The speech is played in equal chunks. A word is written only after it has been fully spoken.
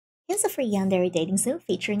Here's a free Yandere dating sim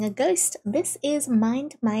featuring a ghost. This is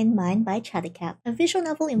Mind by Chattercap, a visual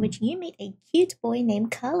novel in which you meet a cute boy named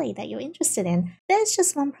Kalei that you're interested in. There's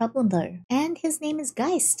just one problem though, and his name is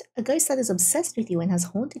Geist, a ghost that is obsessed with you and has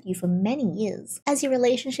haunted you for many years. As your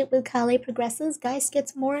relationship with Kalei progresses, Geist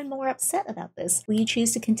gets more and more upset about this. Will you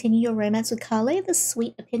choose to continue your romance with Kalei, the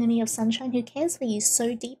sweet epitome of sunshine who cares for you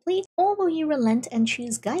so deeply, or will you relent and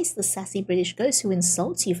choose Geist, the sassy British ghost who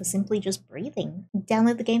insults you for simply just breathing?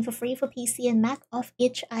 Download the game for free for PC and Mac off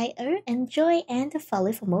itch.io. Enjoy and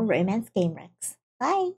follow for more romance game wrecks. Bye!